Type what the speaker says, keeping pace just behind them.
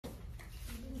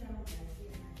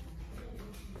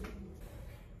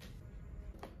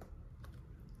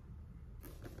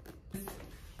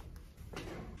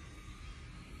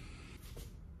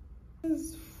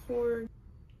says for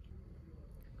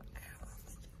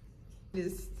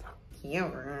this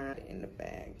camera in the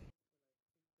bag.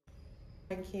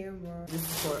 My camera. This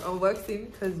is for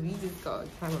unboxing because we just got a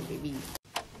camera, baby.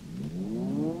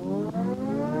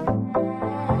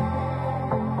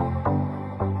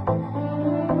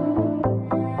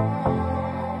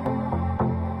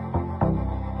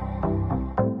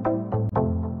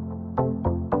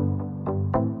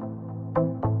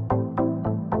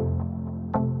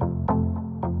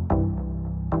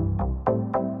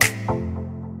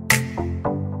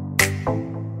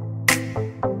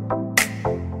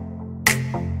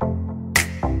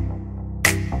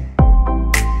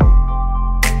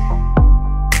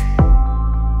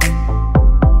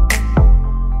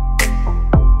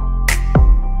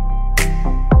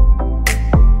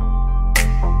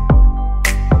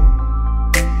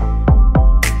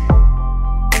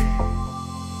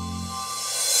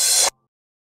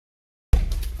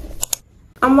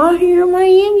 I'm out here in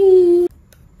Miami.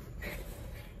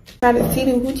 Gotta see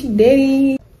the hoochie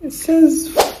daddy. It says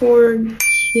for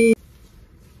kids.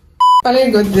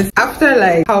 Finally got this after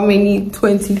like how many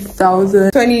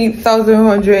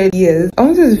 20,100 years. I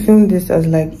wanted to film this as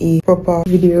like a proper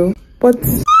video, but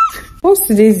what's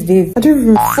today's date? I don't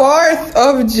even 4th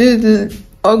of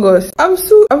August. I'm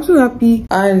so happy,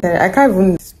 and I can't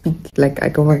even speak like I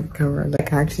got my camera.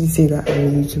 Like I actually say that I'm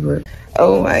a YouTuber.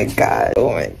 Oh my god,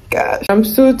 oh my gosh, I'm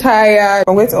so tired.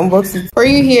 I'm going to unbox it for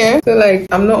you here, so like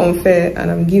I'm not unfair and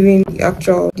I'm giving the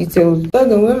actual details. Why are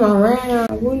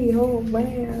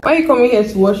you coming here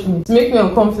to watch me? To make me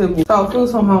uncomfortable, so I'll feel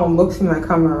somehow unboxing my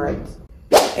camera, right?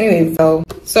 Anyway, so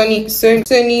Sony.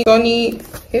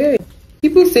 Hey,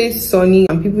 people say Sony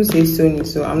and people say Sony,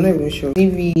 so I'm not even sure.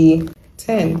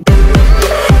 ZV-E10.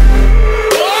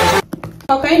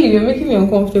 How can you? You're making me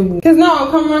uncomfortable. Because now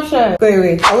I'm camera shy.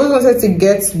 Wait. I always wanted to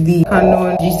get the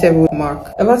Canon G7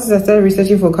 Mark. Ever since I started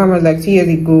researching for cameras like 2 years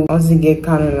ago, I wanted to get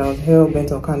Canon and I was hell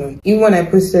bent on Canon. Even when I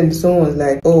posted, someone was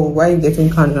like, oh, why are you getting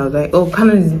Canon? I was like, oh,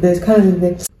 Canon is the best, Canon is the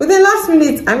best. But then last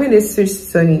minute, I made a switch to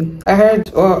Sony. I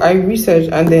heard, or I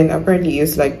researched, and then apparently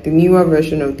it's like the newer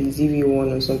version of the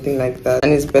ZV-E10 or something like that,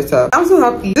 and it's better. I'm so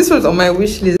happy. This was on my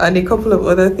wish list, and a couple of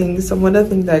other things, some other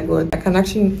things I got. I can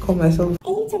actually call myself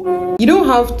YouTuber. You don't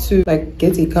have to like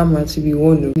get a camera to be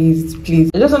one, please.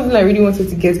 It's just something I really wanted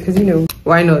to get because, you know,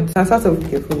 why not? I start off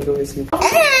with your phone, obviously.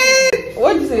 Hey!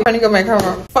 What did you say? Finally got my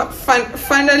camera.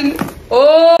 Finally.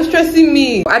 Oh, stressing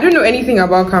me. I don't know anything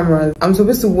about cameras. I'm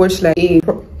supposed to watch like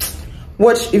videos.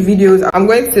 I'm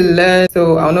going to learn,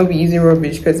 so I'll not be using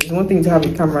rubbish, because it's one thing to have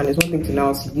a camera and it's one thing to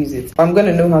know how to use it. I'm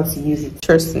gonna know how to use it,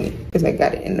 trust me, because I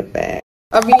got it in the bag.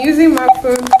 I've been using my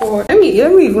phone for, let me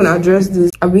even address this.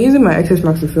 I've been using my XS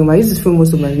Max to film. I use this to film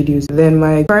most of my videos. Then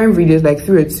my prime videos, like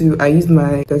 3 or 2, I use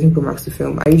my 13 Pro Max to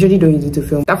film. I usually don't use it to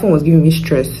film. That phone was giving me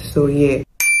stress, so yeah.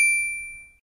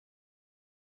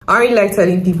 I really like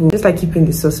telling people, just like keeping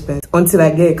the suspense until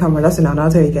I get a camera. That's when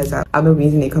I'll tell you guys that I'm not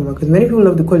using a camera, because many people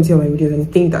love the quality of my videos and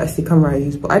think that it's the camera I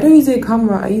use, but I don't use a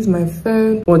camera. I use my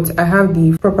phone, but I have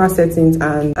the proper settings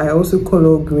and I also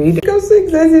color grade. I'm so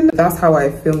excited. That's how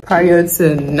I film prior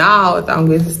to now that I'm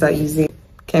going to start using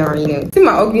camera. You know, see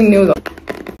my ugly nails.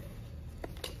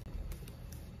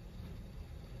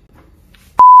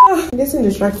 I'm getting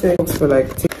distracted. For like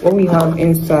what we have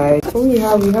inside. What we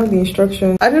have the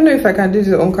instructions. I don't know if I can do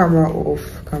this on camera or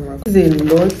off camera. This is a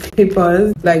lot of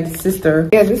papers, like sister.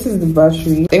 Yeah, this is the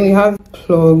battery. Then we have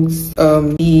plugs,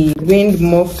 the wind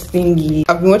muff thingy.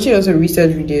 I've been watching lots of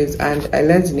research videos and I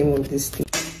learned the name of this thing.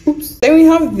 Oops. Then we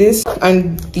have this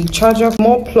and the charger,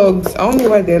 more plugs. I don't know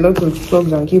why there are a lot of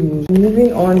plugs and cables.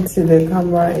 Moving on to the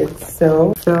camera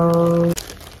itself. So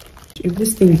if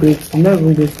this thing breaks, I'm not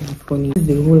even going to be funny. This is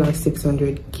the whole last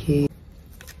 600k.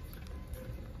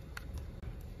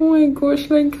 Oh my gosh,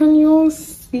 like, can you all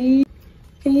see?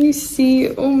 Can you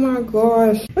see? Oh my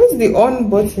gosh. Where's the on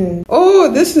button? Oh,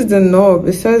 this is the knob.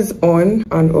 It says on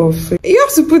and off. So you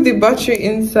have to put the battery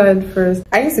inside first.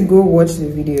 I need to go watch the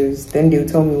videos, then they'll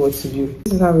tell me what to do.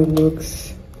 This is how it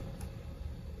looks.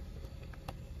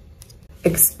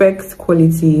 Expect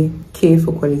quality, K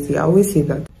for quality. I always say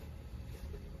that.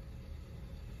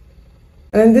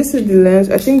 And then this is the lens.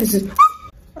 I think this is,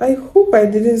 I hope I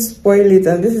didn't spoil it,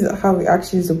 and this is how it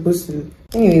actually is supposed to look.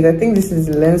 Anyways, I think this is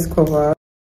the lens cover.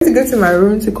 I'm going to go to my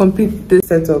room to complete this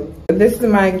setup. This is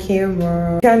my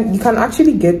camera. You can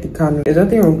actually get the Canon. There's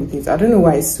nothing wrong with it. I don't know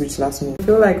why it switched last minute. I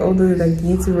feel like all those like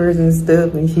YouTubers and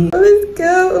stuff and shit. Oh, let's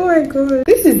go. Oh my god.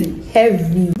 This is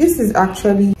heavy. This is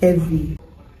actually heavy.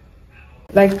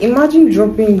 Like, imagine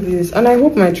dropping this, and I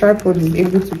hope my tripod is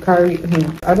able to carry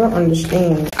him. I don't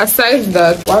understand. Aside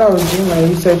that, while I was doing my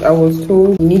research, I was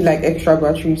told you need like extra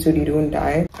battery so they don't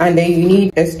die, and then you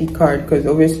need SD card because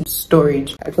obviously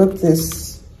storage. I got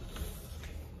this.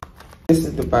 This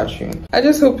is the battery. I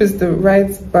just hope it's the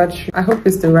right battery. I hope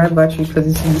it's the right battery because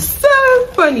it's gonna be so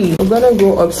funny. We're gonna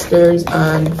go upstairs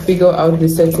and figure out the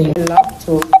setting.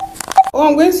 Laptop. Oh,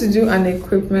 I'm going to do an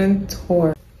equipment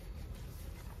tour.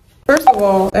 First of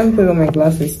all, let me put on my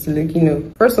glasses to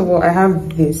look, First of all, I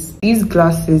have this. These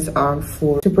glasses are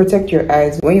to protect your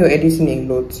eyes. When you're editing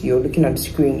a lot, you're looking at the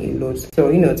screen a lot.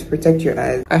 So, to protect your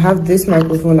eyes. I have this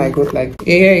microphone I got like a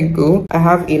year ago. I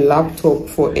have a laptop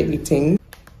for editing.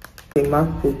 A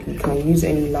MacBook, you can use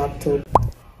any laptop.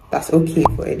 That's okay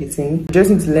for editing. You just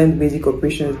need to learn basic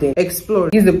operations, then explore.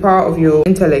 Use the power of your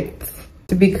intellect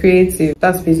to be creative.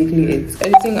 That's basically it.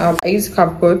 Editing app, I use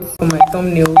Capcut for my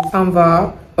thumbnail,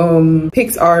 Canva,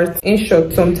 PixArt,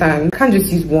 InShot sometimes. I can't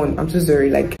just use one. I'm so sorry.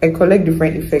 Like, I collect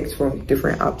different effects from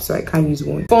different apps, so I can't use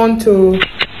one. Fonto.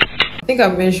 I think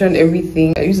I've mentioned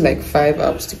everything. I use like 5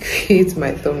 apps to create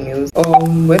my thumbnails.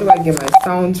 Where do I get my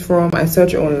sounds from? I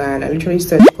search online. I literally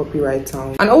search copyright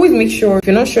sounds. And always make sure, if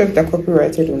you're not sure if they're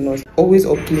copyrighted or not, always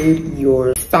upload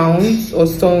your sounds or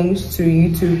songs to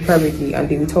YouTube privately, and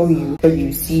they will tell you, because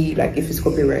you see like if it's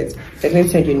copyright. They're going to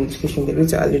send you a notification. They're going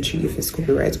to alert you if it's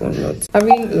copyright or not.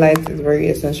 Having light is very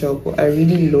essential, but I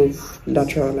really love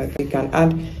natural light. You can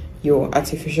add your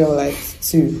artificial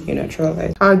lights to your natural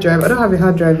light. Hard drive, I don't have a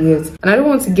hard drive yet, and I don't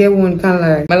want to get one kind of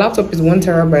like, my laptop is 1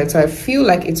 terabyte, so I feel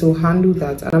like it will handle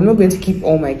that, and I'm not going to keep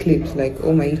all my clips, like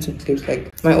all my YouTube clips,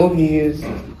 like my old videos,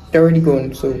 they're already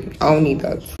gone, so I don't need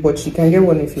that, but you can get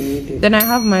one if you need it. Then I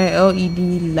have my LED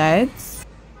lights,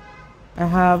 I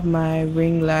have my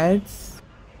ring lights,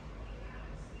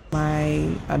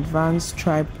 my advanced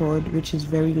tripod, which is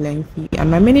very lengthy, and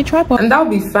my mini tripod, and that'll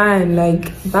be fine.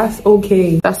 Like, that's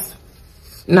okay, that's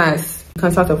nice. You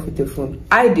can start off with your phone.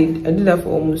 I did that for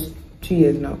almost 2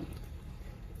 years now.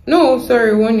 No,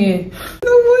 sorry, 1 year.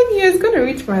 No, 1 year. It's gonna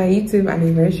reach my YouTube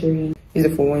anniversary. Use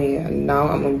it for 1 year, and now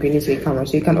I'm upgrading to a camera.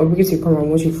 So you can upgrade to a camera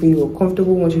once you feel you're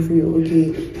comfortable, once you feel you're okay.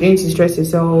 You don't need to stress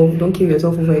yourself. Don't kill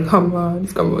yourself over a camera.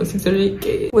 This camera was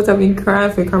 600K. What, I've been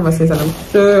crying for a camera since, and I'm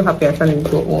so happy I finally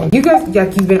got one. You guys,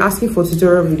 like, you've been asking for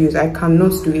tutorial videos. I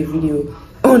cannot do a video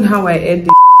on how I edit.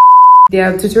 There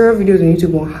are tutorial videos on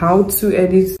YouTube on how to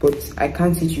edit, but I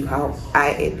can't teach you how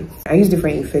I edit. I use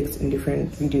different effects in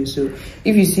different videos. So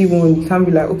if you see one, you can't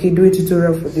be like, okay, do a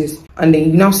tutorial for this. And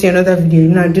then you now see another video, you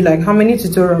now do like, how many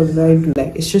tutorials do I do?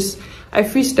 Like, it's just, I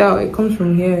freestyle, it comes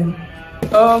from here.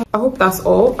 I hope that's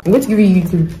all. I'm going to give you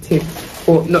YouTube tips,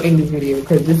 or not in this video,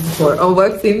 because this is for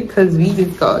unboxing, because we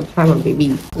just got a camera,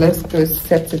 baby. Let's go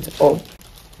set it up.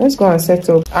 Let's go and set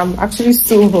up. I'm actually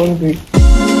so hungry.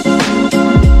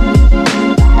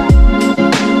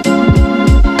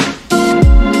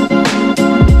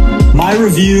 My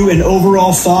review and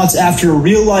overall thoughts after a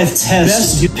real-life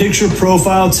test. Best picture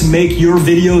profile to make your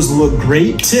videos look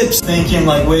great. Tips. Thinking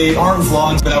like, wait, aren't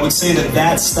vlogs, but I would say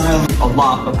that style. A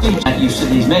lot of people get used to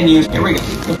these menus. Here we go.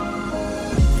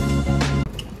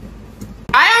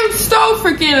 I am so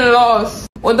freaking lost.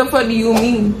 What the fuck do you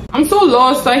mean? I'm so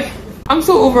lost. Like, I'm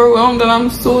so overwhelmed and I'm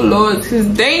so lost because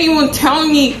they ain't even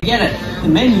telling me. Get it. The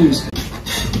menus.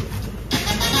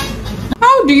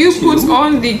 How do you put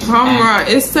on the camera?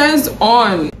 It says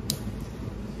on.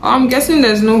 I'm guessing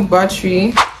there's no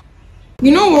battery.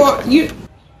 You know what? I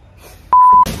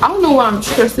don't know why I'm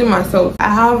stressing myself. I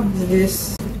have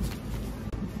this.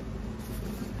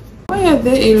 Why are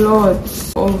there a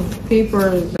lot of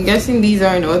papers? I'm guessing these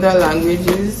are in other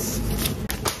languages.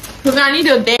 Because I need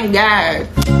a damn guide.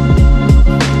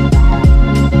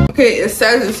 Okay, it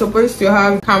says it's supposed to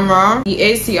have camera, the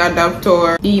AC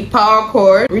adapter, the power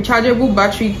cord, rechargeable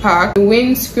battery pack, the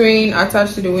windscreen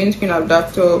attached to the windscreen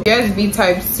adapter, USB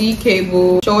Type-C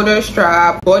cable, shoulder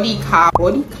strap, body cap,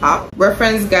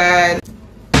 reference guide.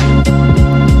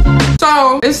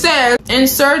 So it says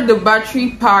insert the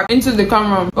battery pack into the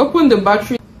camera. Open the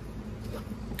battery.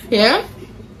 Here?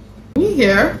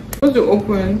 Here? What's the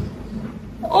open?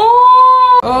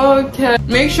 Oh, okay.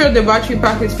 Make sure the battery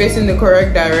pack is facing the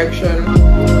correct direction.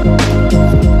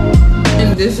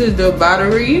 And this is the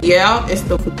battery. Yeah, it's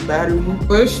the battery. It's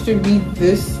supposed to be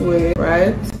this way,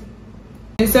 right?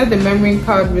 Insert the memory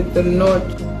card with the node.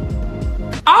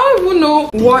 I don't even know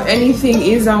what anything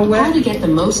is and where. How to get the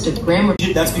most of grammar.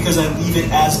 That's because I leave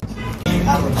it as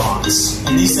out of the box.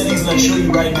 And these settings that I show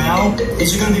you right now,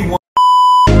 these are going to be one.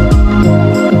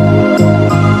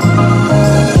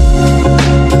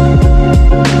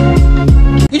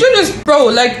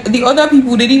 bro, like the other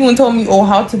people, they didn't even tell me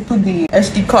how to put the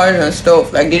SD card and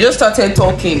stuff. Like they just started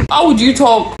talking. How would you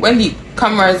talk when the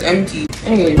camera is empty?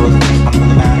 Anyway.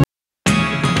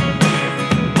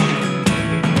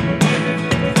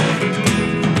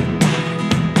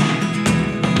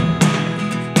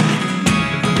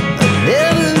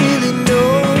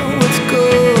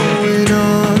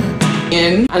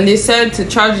 And they said to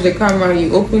charge the camera,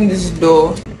 you open this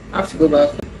door. I have to go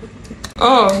back.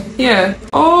 Oh, yeah.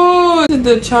 Oh, this is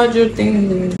the charger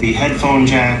thing. The headphone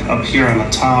jack up here on the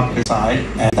top side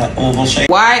at that oval shape.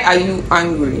 Why are you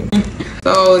angry?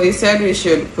 So they said we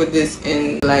should put this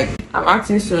in, like, I'm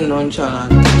acting so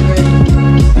nonchalant.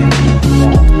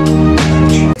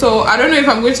 So I don't know if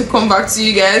I'm going to come back to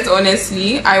you guys,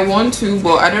 honestly. I want to,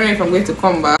 but I don't know if I'm going to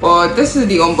come back. But this is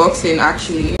the unboxing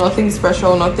actually. Nothing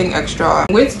special, nothing extra.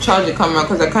 I'm going to charge the camera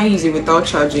because I can't use it without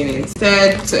charging it.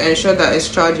 Instead, to ensure that it's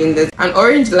charging, there's an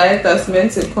orange light that's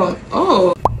meant to come.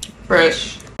 Oh,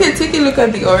 fresh. Okay, take a look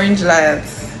at the orange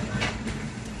lights.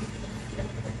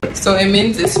 So it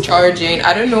means it's charging.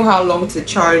 I don't know how long to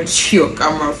charge your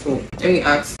camera for. Let me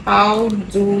ask. How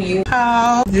do you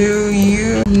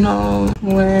know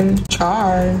when to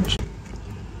charge?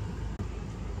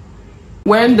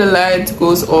 When the light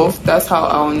goes off, that's how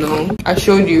I'll know. I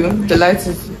showed you the light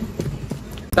is.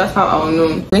 That's how I'll know.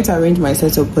 I'm going to arrange my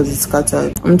setup because it's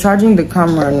scattered. I'm charging the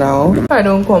camera now. If I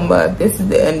don't come back, this is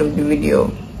the end of the video.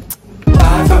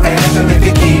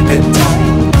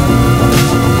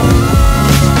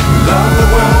 Love the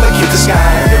world, but keep the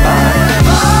sky.